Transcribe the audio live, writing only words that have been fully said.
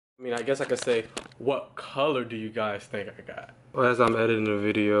I mean, I guess I could say, what color do you guys think I got? Well, as I'm editing the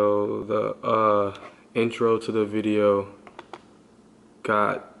video, the intro to the video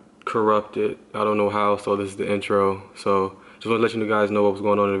got corrupted. I don't know how, so this is the intro. So just want to let you guys know what was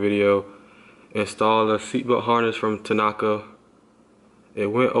going on in the video. Install a seatbelt harness from Tanaka. It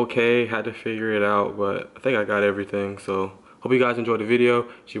went okay, had to figure it out, but I think I got everything. So hope you guys enjoyed the video.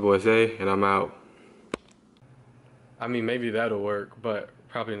 It's your boy Zay, and I'm out. I mean, maybe that'll work, but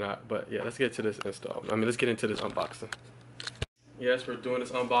probably not. But yeah, let's get to this install. I mean, let's get into this unboxing. Yes, we're doing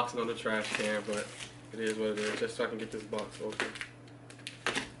this unboxing on the trash can, but it is what it is, just so I can get this box open.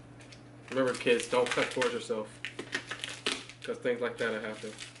 Remember, kids, don't cut towards yourself, because things like that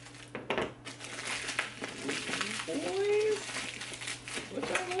happen. Boys, what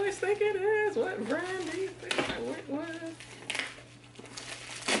y'all boys think it is? What brand do you think I went with?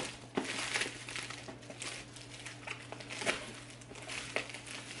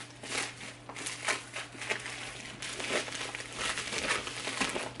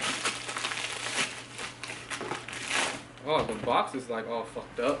 Oh, the box is like all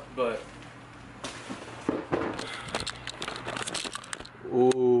fucked up, but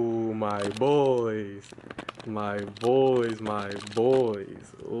ooh, my boys. My boys, my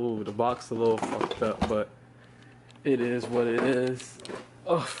boys. Ooh, the box is a little fucked up, but it is what it is.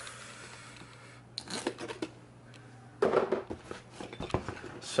 Oh.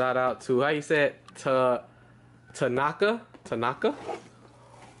 Shout out to, how you say it? Tanaka? Tanaka?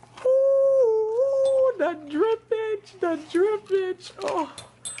 Ooh, the drippage, the drippage. Oh.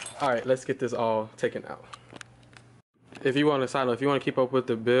 Alright, let's get this all taken out. If you want to sign up, if you want to keep up with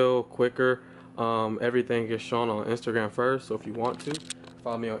the bill quicker, everything is shown on Instagram first. So if you want to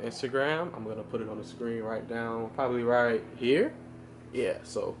follow me on Instagram, I'm gonna put it on the screen right down, probably right here. Yeah,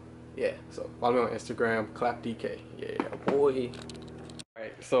 so follow me on Instagram, clapdk. Yeah, boy.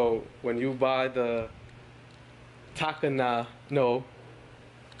 Alright, so when you buy the Tanaka,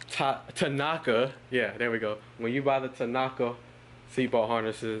 yeah, there we go. When you buy the Tanaka seatbelt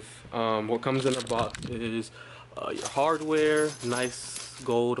harnesses, what comes in the box is your hardware, nice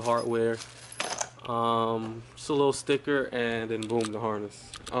gold hardware, just a little sticker, and then boom, the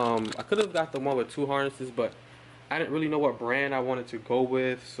harness. I could have got the one with 2 harnesses, but I didn't really know what brand I wanted to go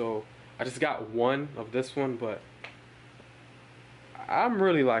with, so I just got one of this one. But I'm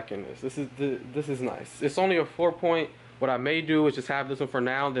really liking this. This is nice. It's only a 4-point. What I may do is just have this one for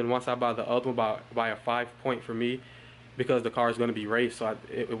now, and then once I buy the other one, buy a 5-point for me, because the car is going to be raced, so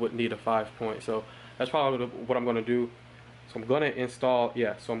it would need a 5-point. So that's probably what I'm going to do. So I'm going to install,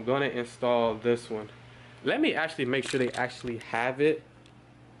 so I'm going to install this one. Let me actually make sure they actually have it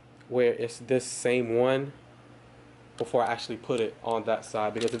where it's this same one before I actually put it on that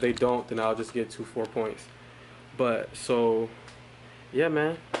side, because if they don't, then I'll just get 2 4-points. But so yeah,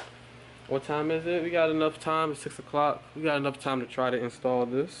 man, what time is it? We got enough time. It's 6 o'clock. We got enough time to try to install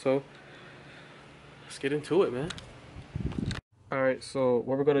this, so let's get into it, man. Alright, so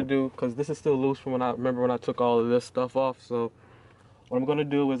what we're gonna do, because this is still loose from when I took all of this stuff off, so what I'm gonna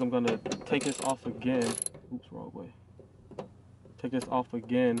do is I'm gonna take this off again. Oops, wrong way. Take this off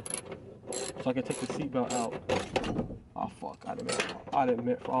again so I can take the seatbelt out. Oh fuck, I didn't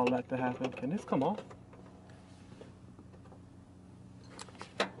meant for all that to happen. Can this come off?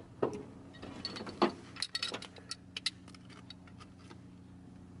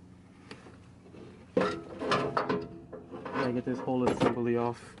 Get this whole assembly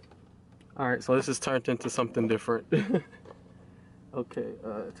off. Alright, so this is turned into something different. Okay,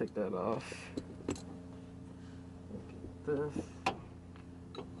 take that off. This.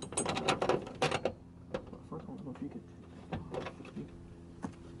 First one, if you could.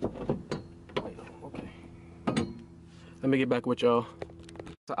 Wait, okay. Let me get back with y'all.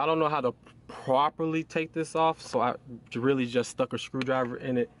 So I don't know how to properly take this off, so I really just stuck a screwdriver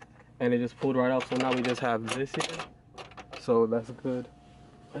in it, and it just pulled right off. So now we just have this here. So that's good.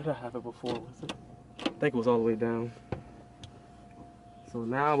 Where did I have it before? Was it? I think it was all the way down. So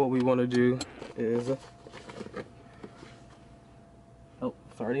now what we want to do is, oh,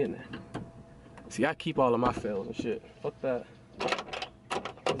 it's already in there. See, I keep all of my fails and shit. Fuck that.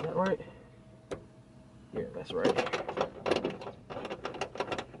 Is that right? Yeah, that's right.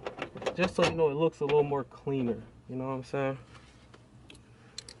 Just so you know, it looks a little more cleaner. You know what I'm saying?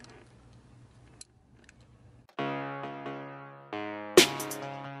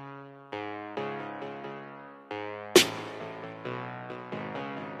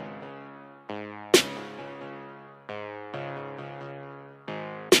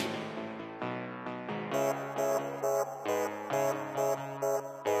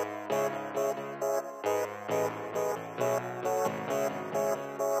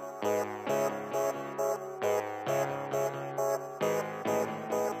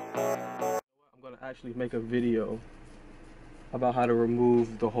 actually make a video about how to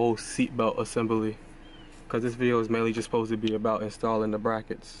remove the whole seatbelt assembly, because this video is mainly just supposed to be about installing the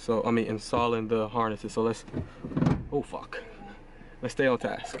brackets. So I mean installing the harnesses. So let's, oh fuck, let's stay on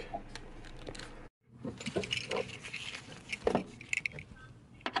task.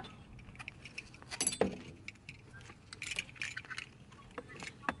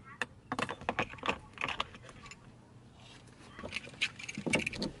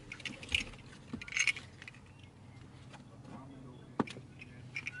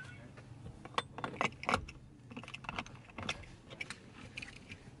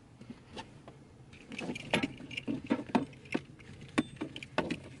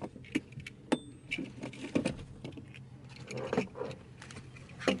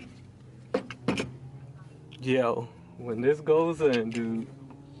 Yo, when this goes in, dude,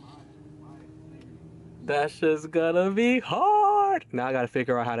 that's just gonna be hard. Now I gotta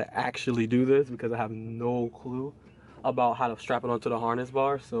figure out how to actually do this because I have no clue about how to strap it onto the harness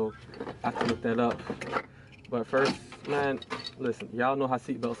bar, so I have to look that up. But first, man, listen, y'all know how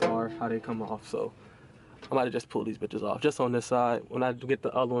seatbelts are, how they come off, so I'm about to just pull these bitches off, just on this side. When I get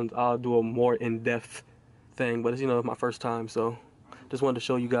the other ones, I'll do a more in-depth thing, but it's, you know, my first time, so just wanted to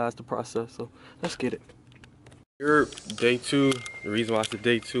show you guys the process, so let's get it. Here, day 2. The reason why I said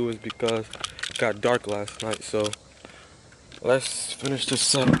day 2 is because it got dark last night, so let's finish this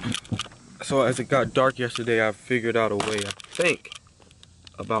setup. So as it got dark yesterday, I figured out a way, I think,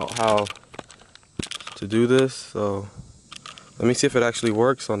 about how to do this. So let me see if it actually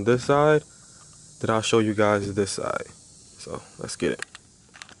works on this side, then I'll show you guys this side. So let's get it.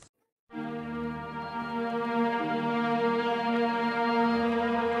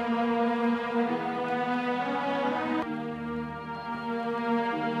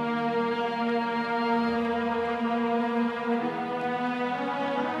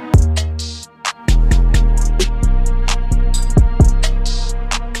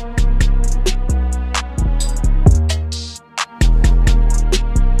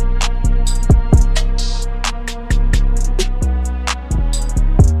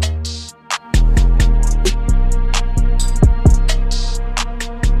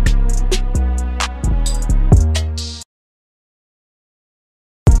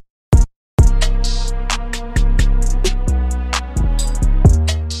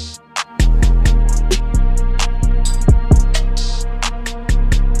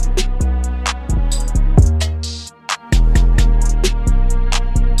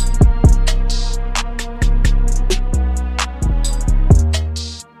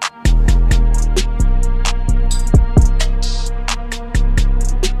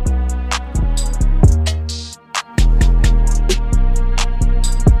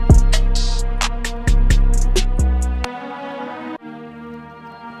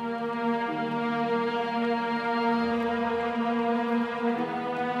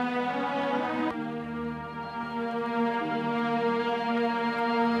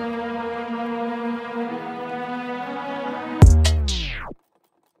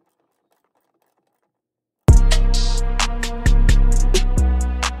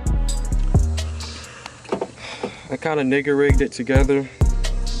 I kind of nigger rigged it together,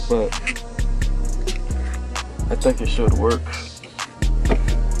 but I think it should work.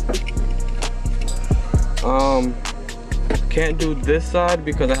 Can't do this side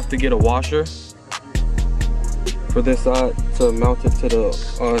because I have to get a washer for this side to mount it to the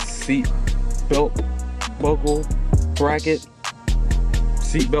seat belt buckle bracket,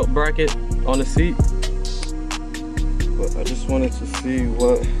 seat belt bracket on the seat. But I just wanted to see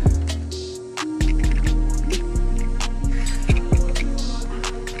what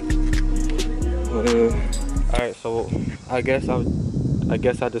Alright, so I guess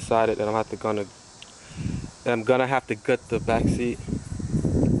I decided that I'm gonna have to gut the back seat.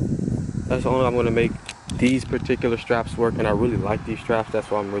 That's the only way I'm gonna make these particular straps work, and I really like these straps. That's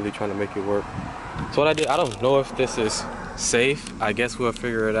why I'm really trying to make it work. So what I did, I don't know if this is safe. I guess we'll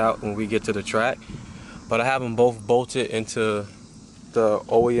figure it out when we get to the track. But I have them both bolted into the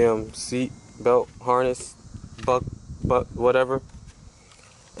OEM seat belt harness, buck, whatever.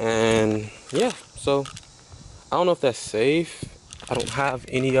 And yeah, so I don't know if that's safe. I don't have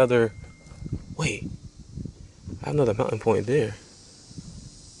any other, wait, I have another mounting point there.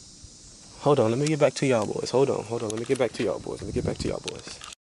 Hold on, let me get back to y'all boys. Hold on, let me get back to y'all boys.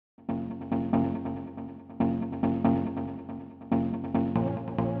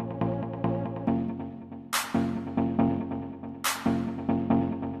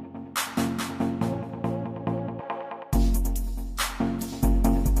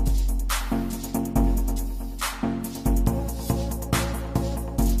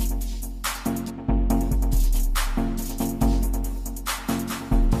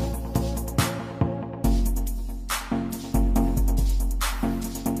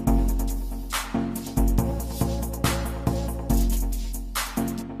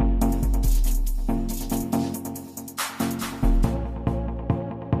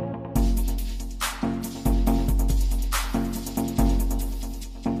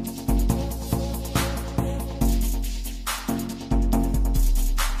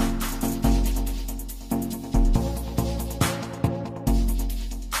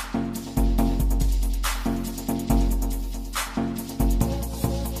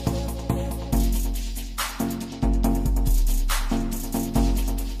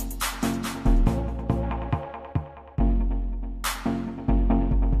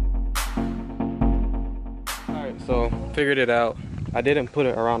 figured it out. I didn't put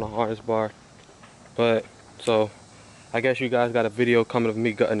it around the harness bar, but so I guess you guys got a video coming of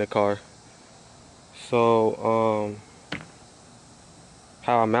me gutting the car. So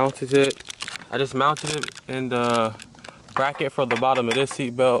how I mounted it, I just mounted it in the bracket for the bottom of this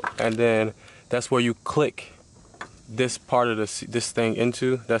seat belt, and then that's where you click this part of this thing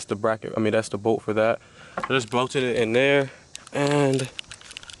into. That's the bracket, I mean that's the bolt for that. I just bolted it in there, and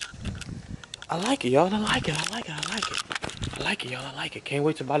I like it, y'all. I like it, I like it, I like it. I like it, y'all. I like it. Can't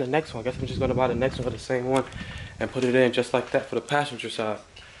wait to buy the next one. I guess I'm just gonna buy the next one for the same one and put it in just like that for the passenger side.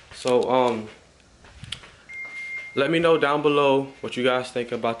 So let me know down below what you guys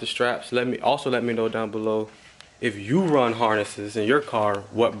think about the straps. Let me know down below if you run harnesses in your car,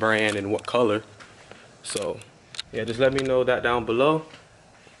 what brand and what color. So yeah, just let me know that down below.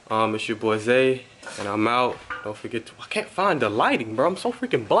 It's your boy Zay, and I'm out. Don't forget to, I can't find the lighting, bro. I'm so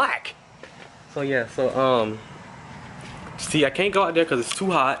freaking black. So yeah, so see, I can't go out there because it's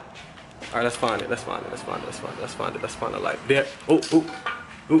too hot. All right, let's find it. Let's find it. Let's find it. Let's find it. Let's find it. Let's find the light. There. Oh,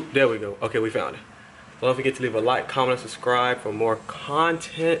 there we go. Okay, we found it. So don't forget to leave a like, comment, and subscribe for more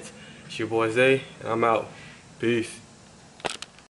content. It's your boy Zay, and I'm out. Peace.